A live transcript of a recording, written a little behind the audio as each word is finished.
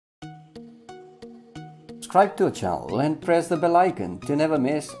Subscribe to our channel and press the bell icon to never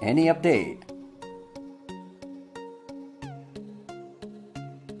miss any update.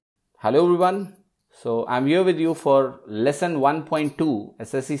 Hello everyone. So I'm here with you for lesson 1.2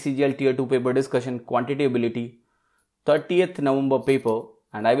 SSC CGL Tier 2 paper discussion, Quantitative Ability, 30th November paper,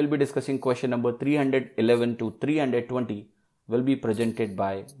 and I will be discussing question number 311 to 320 will be presented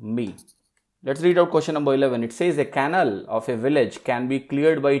by me. Let's read out question number 11. It says a canal of a village can be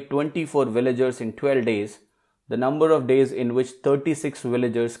cleared by 24 villagers in 12 days. The number of days in which 36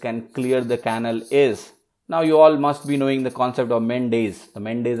 villagers can clear the canal is. Now you all must be knowing the concept of men days. The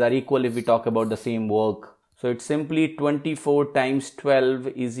men days are equal if we talk about the same work. So it's simply 24 times 12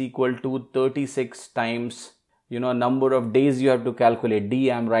 is equal to 36 times, number of days you have to calculate.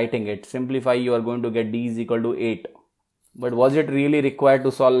 D, I'm writing it. Simplify, you are going to get D is equal to 8. But was it really required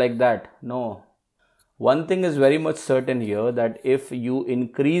to solve like that? No. One thing is very much certain here, that if you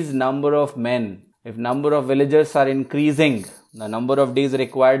increase number of men, if number of villagers are increasing, the number of days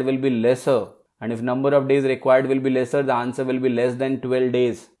required will be lesser. And if number of days required will be lesser, the answer will be less than 12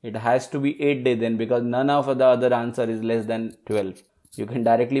 days. It has to be 8 days then, because none of the other answer is less than 12. You can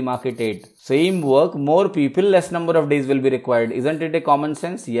directly mark it 8. Same work, more people, less number of days will be required. Isn't it a common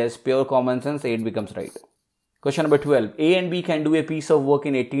sense? Yes, pure common sense, 8 becomes right. Question number 12. A and B can do a piece of work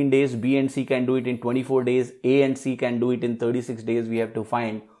in 18 days. B and C can do it in 24 days. A and C can do it in 36 days. We have to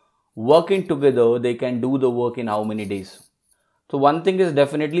find, working together, they can do the work in how many days? So one thing is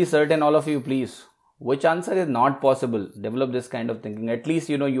definitely certain, all of you, please. Which answer is not possible? Develop this kind of thinking. At least,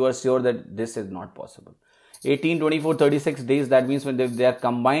 you are sure that this is not possible. 18, 24, 36 days. That means when they are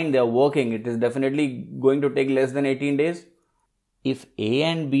combined, they are working. It is definitely going to take less than 18 days. If A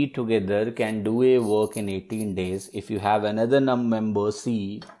and B together can do a work in 18 days, if you have another member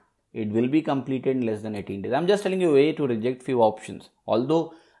C, it will be completed in less than 18 days. I'm just telling you a way to reject few options.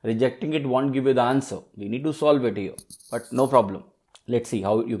 Although rejecting it won't give you the answer. We need to solve it here. But no problem. Let's see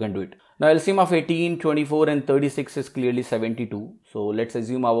how you can do it. Now LCM of 18, 24 and 36 is clearly 72. So let's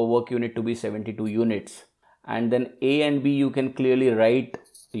assume our work unit to be 72 units. And then A and B you can clearly write,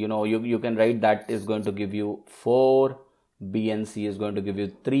 you can write that is going to give you 4. B and C is going to give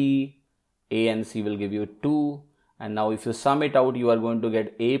you 3, A and C will give you 2, and now if you sum it out, you are going to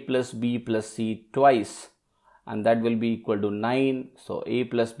get A plus B plus C twice, and that will be equal to 9. So A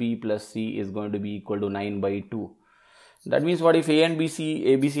plus B plus C is going to be equal to 9 by 2. That means what if A and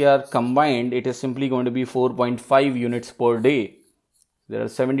ABC are combined, it is simply going to be 4.5 units per day. There are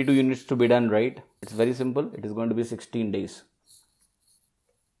 72 units to be done, right? It's very simple. It is going to be 16 days.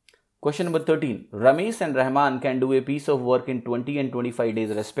 Question number 13. Ramesh and Rahman can do a piece of work in 20 and 25 days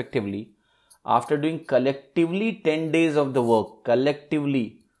respectively. After doing collectively 10 days of the work,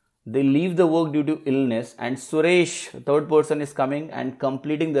 collectively, they leave the work due to illness, and Suresh, third person, is coming and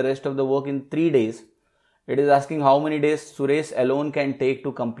completing the rest of the work in 3 days. It is asking how many days Suresh alone can take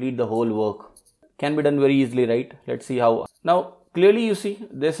to complete the whole work. Can be done very easily, right? Let's see how. Now, clearly you see,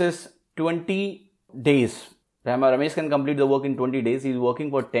 this is 20 days. Ramesh can complete the work in 20 days. He is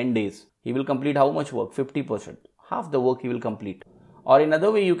working for 10 days. He will complete how much work? 50%. Half the work he will complete. Or in another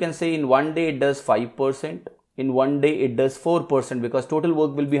way, you can say in one day it does 5%. In one day it does 4%, because total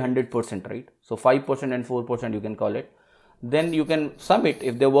work will be 100%, right? So 5% and 4% you can call it. Then you can sum it.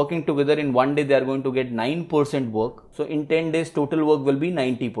 If they are working together in one day, they are going to get 9% work. So in 10 days, total work will be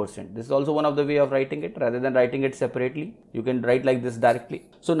 90%. This is also one of the way of writing it. Rather than writing it separately, you can write like this directly.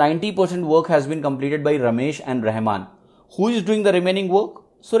 So 90% work has been completed by Ramesh and Rahman. Who is doing the remaining work?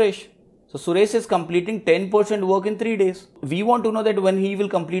 Suresh. So Suresh is completing 10% work in 3 days. We want to know that when he will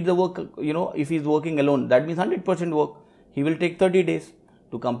complete the work, if he is working alone, that means 100% work. He will take 30 days.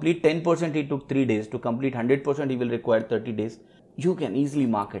 To complete 10%, he took 3 days. To complete 100%, he will require 30 days. You can easily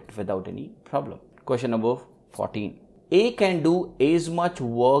mark it without any problem. Question number 14. A can do as much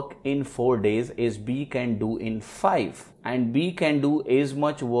work in 4 days as B can do in 5. And B can do as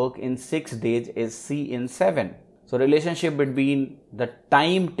much work in 6 days as C in 7. So relationship between the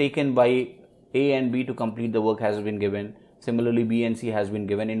time taken by A and B to complete the work has been given. Similarly, B and C has been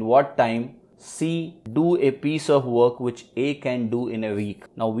given. In what time C do a piece of work which A can do in a week.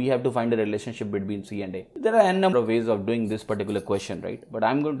 Now we have to find a relationship between C and A. There are a number of ways of doing this particular question, right? But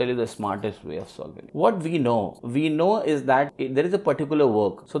I'm going to tell you the smartest way of solving it. What we know is that there is a particular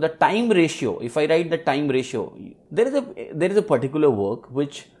work. So the time ratio, if I write the time ratio, there is a particular work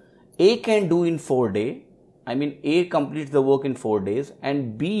which A can do in 4 days I mean A completes the work in 4 days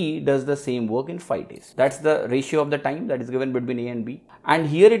and B does the same work in 5 days. That's the ratio of the time that is given between A and B. And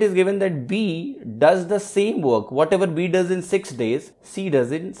here it is given that B does the same work. Whatever B does in 6 days, C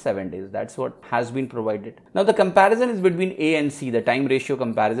does in 7 days. That's what has been provided. Now the comparison is between A and C. The time ratio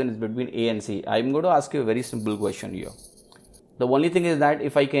comparison is between A and C. I'm going to ask you a very simple question here. The only thing is that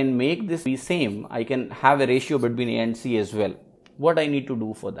if I can make this be same, I can have a ratio between A and C as well. What I need to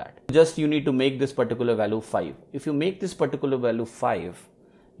do for that? Just you need to make this particular value 5. If you make this particular value 5,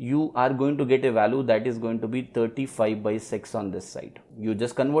 you are going to get a value that is going to be 35 by 6 on this side. You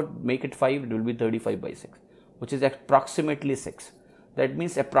just make it 5, it will be 35 by 6, which is approximately 6. That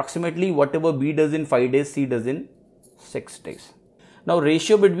means approximately whatever B does in 5 days, C does in 6 days. Now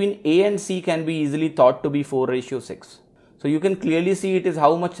ratio between A and C can be easily thought to be 4:6. So you can clearly see it is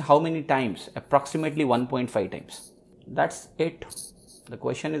how many times? Approximately 1.5 times. That's it. The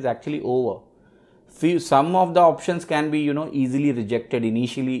question is actually over. Some of the options can be, easily rejected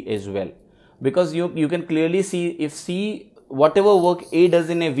initially as well. Because you can clearly see if C, whatever work A does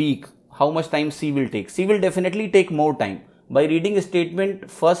in a week, how much time C will take. C will definitely take more time. By reading a statement,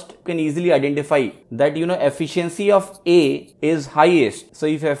 first you can easily identify that, efficiency of A is highest. So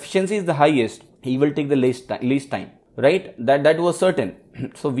if efficiency is the highest, he will take the least time, right? That was certain.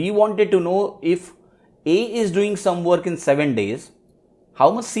 So we wanted to know if A is doing some work in 7 days, how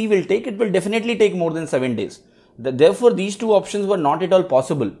much C will take? It will definitely take more than 7 days. Therefore, these two options were not at all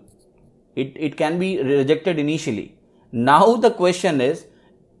possible. It can be rejected initially. Now the question is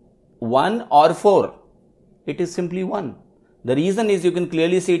 1 or 4. It is simply 1. The reason is you can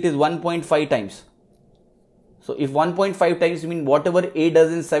clearly see it is 1.5 times. So if 1.5 times mean whatever A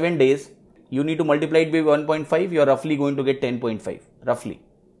does in 7 days, you need to multiply it by 1.5, you are roughly going to get 10.5, roughly.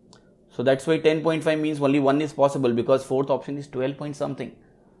 So that's why 10.5 means only 1 is possible, because fourth option is 12 point something.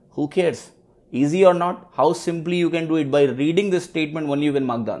 Who cares? Easy or not? How simply you can do it. By reading this statement only you can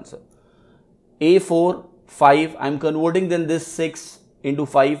mark the answer. A4, 5, I am converting then this 6 into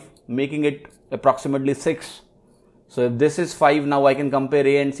 5, making it approximately 6. So if this is 5, now I can compare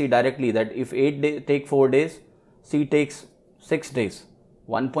A and C directly, that if A take 4 days, C takes 6 days,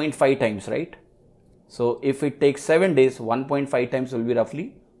 1.5 times, right? So if it takes 7 days, 1.5 times will be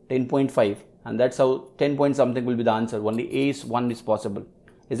roughly 10.5, and that's how 10 point something will be the answer. Only one is possible.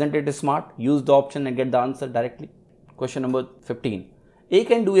 Isn't it smart? Use the option and get the answer directly. Question number 15. A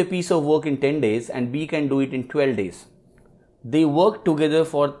can do a piece of work in 10 days and B can do it in 12 days. They work together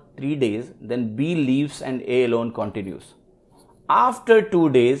for 3 days, then B leaves and A alone continues. After 2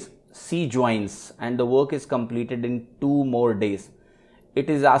 days, C joins and the work is completed in 2 more days. It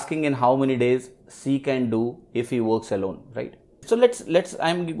is asking in how many days C can do if he works alone, right? So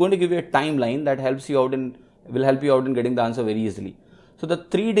I'm going to give you a timeline that will help you out in getting the answer very easily. So the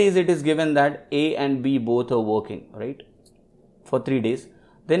 3 days it is given that A and B both are working, right? For 3 days.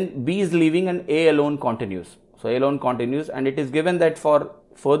 Then B is leaving and A alone continues. So A alone continues, and it is given that for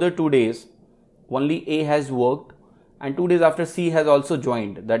further 2 days, only A has worked, and 2 days after C has also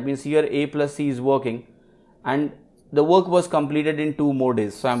joined. That means here A plus C is working, and the work was completed in 2 more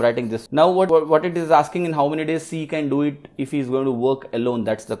days. So I am writing this. Now what it is asking in how many days C can do it if he is going to work alone.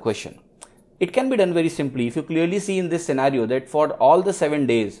 That's the question. It can be done very simply. If you clearly see in this scenario that for all the 7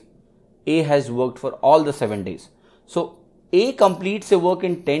 days, A has worked for all the 7 days. So A completes a work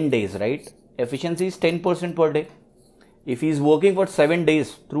in 10 days, right? Efficiency is 10% per day. If he is working for 7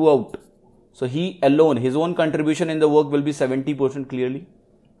 days throughout, so he alone, his own contribution in the work will be 70% clearly.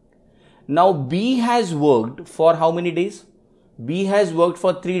 Now B has worked for how many days? B has worked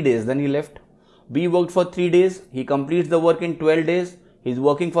for 3 days, then he left. B worked for 3 days, he completes the work in 12 days. He is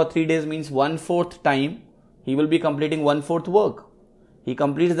working for 3 days means 1/4 time. He will be completing 1/4 work. He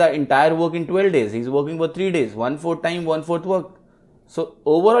completes the entire work in 12 days. He is working for 3 days, 1/4 time, 1/4 work. So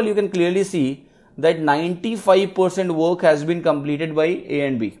overall you can clearly see that 95% work has been completed by A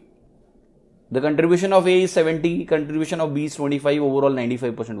and B. The contribution of A is 70, contribution of B is 25, overall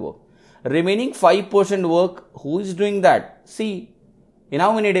 95% work. Remaining 5% work, who is doing that? C. In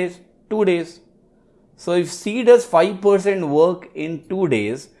how many days? 2 days. So if C does 5% work in 2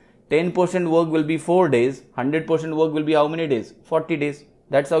 days, 10% work will be 4 days, 100% work will be how many days? 40 days.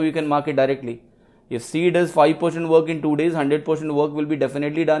 That's how you can mark it directly. If C does 5% work in 2 days, 100% work will be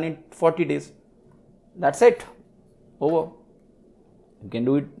definitely done in 40 days. That's it. Over. You can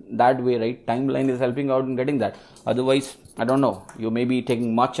do it that way, right? Timeline is helping out in getting that. Otherwise, I don't know, you may be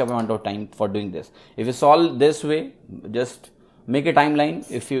taking much amount of time for doing this. If you solve this way, just make a timeline.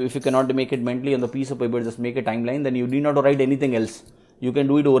 If you cannot make it mentally on the piece of paper, just make a timeline. Then you need not write anything else. You can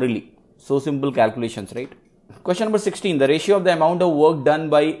do it orally. So simple calculations, right? Question number 16. The ratio of the amount of work done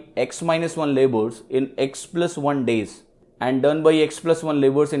by x minus 1 laborers in x plus 1 days and done by x plus 1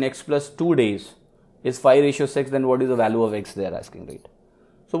 laborers in x plus 2 days is 5:6. Then what is the value of x they are asking, right?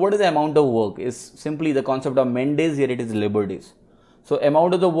 So what is the amount of work? Is simply the concept of men days, here it is labor days. So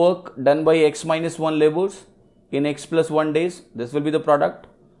amount of the work done by x minus 1 laborers in x plus 1 days, this will be the product.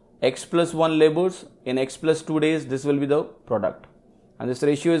 X plus 1 laborers in x plus 2 days, this will be the product. And this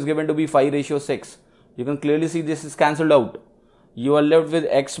ratio is given to be 5:6. You can clearly see this is cancelled out. You are left with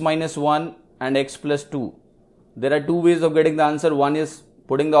x minus 1 and x plus 2. There are two ways of getting the answer. One is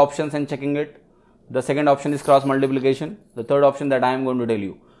putting the options and checking it. The second option is cross multiplication. The third option that I am going to tell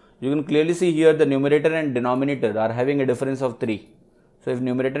you. You can clearly see here the numerator and denominator are having a difference of 3. So if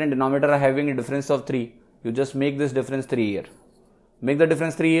numerator and denominator are having a difference of 3, you just make this difference 3 here. Make the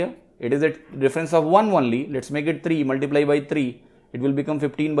difference 3 here. It is a difference of 1 only. Let's make it 3. Multiply by 3. It will become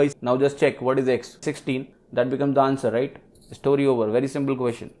 15 by... Now just check what is x. 16. That becomes the answer, right? Story over. Very simple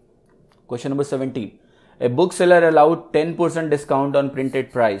question. Question number 17. A bookseller allowed 10% discount on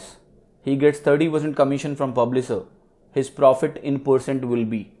printed price. He gets 30% commission from publisher. His profit in percent will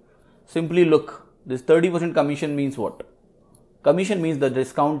be. Simply look. This 30% commission means what? Commission means the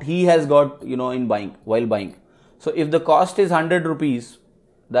discount he has got, in buying, while buying. So if the cost is 100 rupees,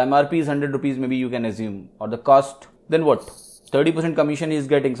 the MRP is 100 rupees, maybe you can assume, or the cost, then what? 30% commission he is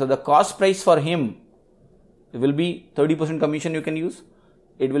getting. So the cost price for him will be 30% commission you can use.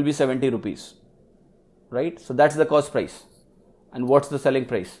 It will be 70 rupees, right? So that's the cost price. And what's the selling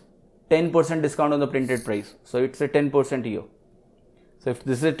price? 10% discount on the printed price. So it's a 10% here. So if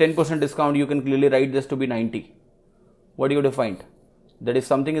this is a 10% discount, you can clearly write this to be 90. What do you have to find? That if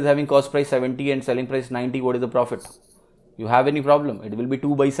something is having cost price 70 and selling price 90, what is the profit? You have any problem? It will be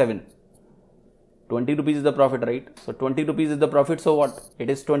 2 by 7. 20 rupees is the profit, right? So 20 rupees is the profit. So what? It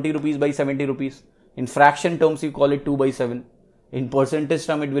is 20 rupees by 70 rupees. In fraction terms, you call it 2 by 7. In percentage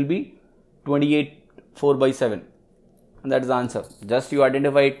term, it will be 28 4 by 7. And that's the answer. Just you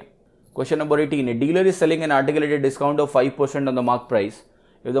identify it. Question number 18. A dealer is selling an article at a discount of 5% on the mark price.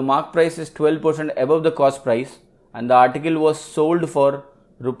 If the mark price is 12% above the cost price and the article was sold for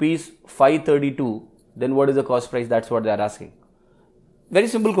rupees 532, then what is the cost price? That's what they are asking. Very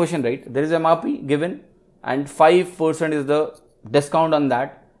simple question, right? There is MRP given and 5% is the discount on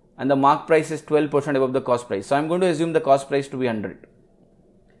that and the mark price is 12% above the cost price. So I'm going to assume the cost price to be 100.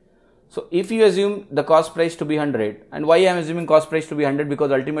 So if you assume the cost price to be 100, and why I am assuming cost price to be 100?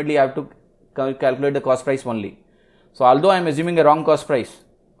 Because ultimately I have to calculate the cost price only. So although I am assuming a wrong cost price,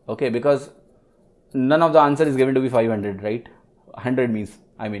 okay, because none of the answer is given to be 500, right? 100 means,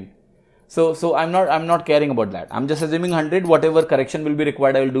 So I'm not caring about that. I'm just assuming 100. Whatever correction will be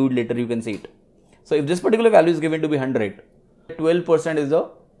required, I will do it later. You can see it. So if this particular value is given to be 100, 12%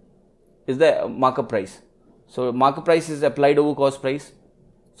 is the markup price. So markup price is applied over cost price.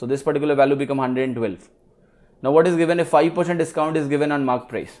 So this particular value become 112. Now what is given? A 5% discount is given on mark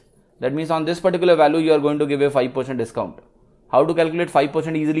price. That means on this particular value you are going to give a 5% discount. How to calculate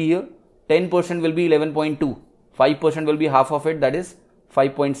 5% easily here? 10% will be 11.2. 5% will be half of it, that is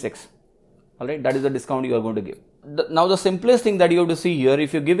 5.6. Alright, that is the discount you are going to give. Now the simplest thing that you have to see here,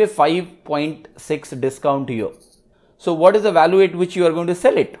 if you give a 5.6 discount here, so what is the value at which you are going to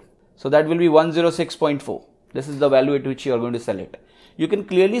sell it? So that will be 106.4. This is the value at which you are going to sell it. You can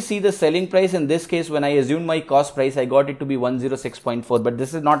clearly see the selling price in this case. When I assumed my cost price, I got it to be 106.4, but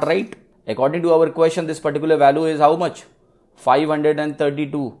this is not right. According to our question, this particular value is how much?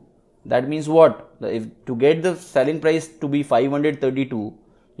 532. That means what? If to get the selling price to be 532,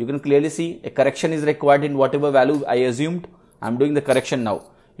 you can clearly see a correction is required in whatever value I assumed. I am doing the correction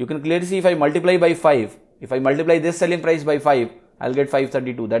now. You can clearly see if I multiply by 5, if I multiply this selling price by 5, I will get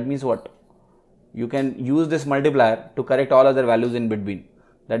 532. That means what? You can use this multiplier to correct all other values in between.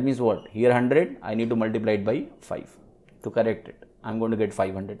 That means what? Here 100, I need to multiply it by 5 to correct it. I am going to get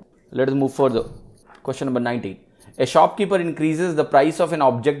 500. Let us move further. Question number 19. A shopkeeper increases the price of an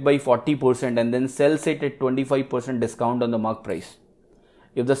object by 40% and then sells it at 25% discount on the mark price.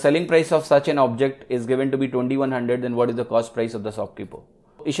 If the selling price of such an object is given to be 2100, then what is the cost price of the shopkeeper?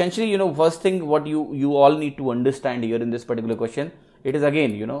 Essentially, first thing what you all need to understand here in this particular question, it is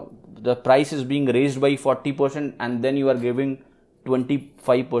again, the price is being raised by 40% and then you are giving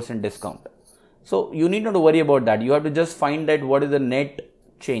 25% discount. So you need not to worry about that. You have to just find that what is the net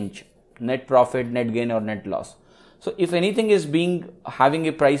change, net profit, net gain or net loss. So if anything is having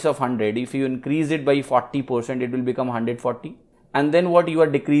a price of 100, if you increase it by 40%, it will become 140. And then what? You are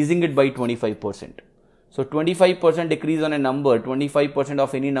decreasing it by 25%. So 25% decrease on a number, 25%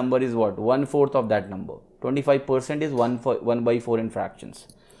 of any number is what? 1/4 of that number. 25% is 1 by 4 in fractions.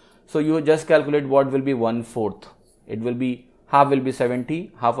 So you just calculate what will be 1/4. It will be, half will be 70,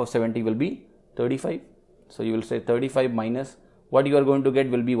 half of 70 will be 35. So you will say 35 minus what you are going to get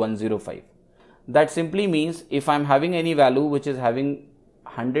will be 105. That simply means if I am having any value which is having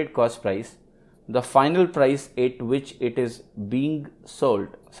 100 cost price, the final price at which it is being sold,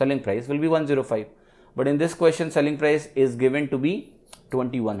 selling price, will be 105. But in this question, selling price is given to be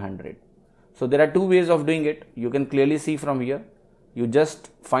 2100. So there are two ways of doing it. You can clearly see from here. You just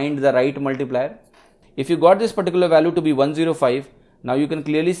find the right multiplier. If you got this particular value to be 105, now you can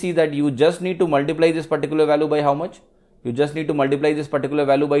clearly see that you just need to multiply this particular value by how much? You just need to multiply this particular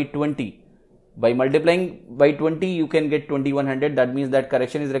value by 20. By multiplying by 20, you can get 2100. That means that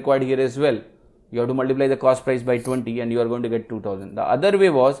correction is required here as well. You have to multiply the cost price by 20 and you are going to get 2000. The other way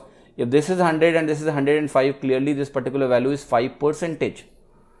was, if this is 100 and this is 105, clearly this particular value is 5%.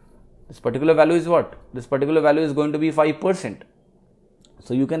 This particular value is what? This particular value is going to be 5%.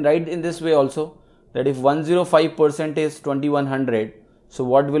 So you can write in this way also, that if 105% is 2100, so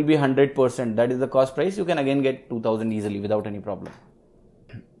what will be 100%? That is the cost price. You can again get 2000 easily without any problem.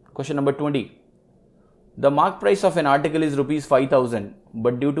 Question number 20. The mark price of an article is rupees 5000,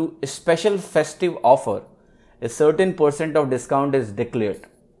 but due to a special festive offer, a certain percent of discount is declared.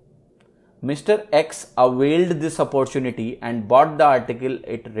 Mr. X availed this opportunity and bought the article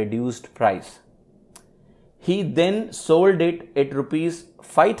at reduced price. He then sold it at rupees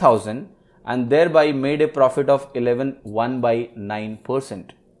 5000 and thereby made a profit of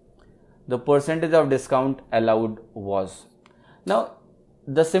 11.1/9%. The percentage of discount allowed was. Now,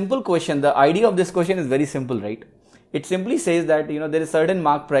 the simple question, the idea of this question is very simple, right? It simply says that, there is certain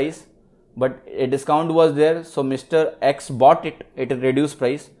mark price, but a discount was there. So Mr. X bought it at a reduced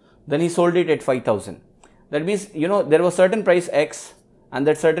price. Then he sold it at 5000. That means, there was certain price X, and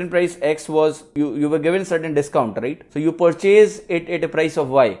that certain price X was, you were given certain discount, right? So you purchased it at a price of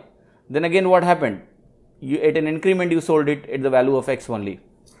Y. Then again, what happened? At an increment, you sold it at the value of X only.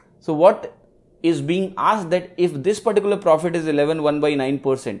 So what is being asked, that if this particular profit is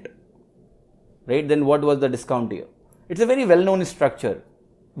 11.1/9%, right, then what was the discount here? It's a very well-known structure,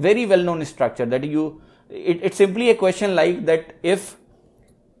 that it's simply a question like that, if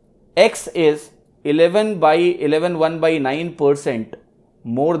X is 11.1/9%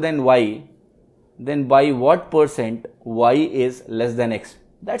 more than Y, then by what percent Y is less than X?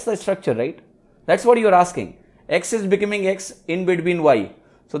 That's the structure, right? That's what you're asking. X is becoming X in between Y.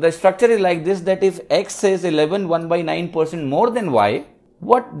 So the structure is like this, that if X is 11.1/9% more than Y,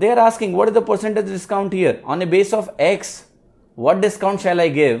 what they're asking, what is the percentage discount here? On a base of X, what discount shall I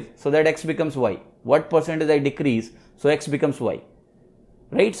give so that X becomes Y? What percentage I decrease so X becomes Y?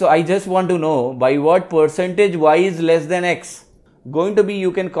 Right? So I just want to know by what percentage Y is less than X. Going to be,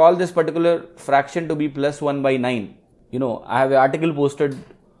 you can call this particular fraction to be plus 1/9. I have an article posted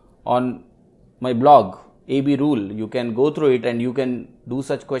on my blog, AB rule. You can go through it and you can do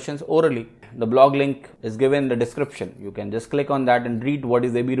such questions orally. The blog link is given in the description. You can just click on that and read what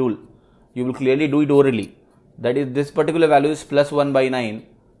is AB rule. You will clearly do it orally. That is, this particular value is plus 1/9.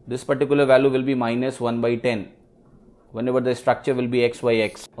 This particular value will be minus 1/10. Whenever the structure will be X, Y,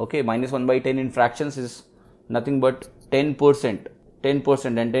 X. Okay, minus 1/10 in fractions is nothing but 10%.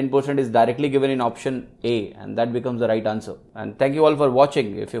 10%, and 10% is directly given in option A, and that becomes the right answer. And thank you all for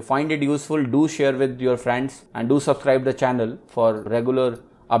watching. If you find it useful, do share with your friends and do subscribe the channel for regular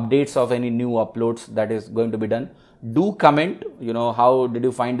updates of any new uploads that is going to be done. Do comment, how did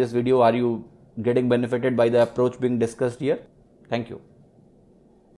you find this video? Are you getting benefited by the approach being discussed here? Thank you.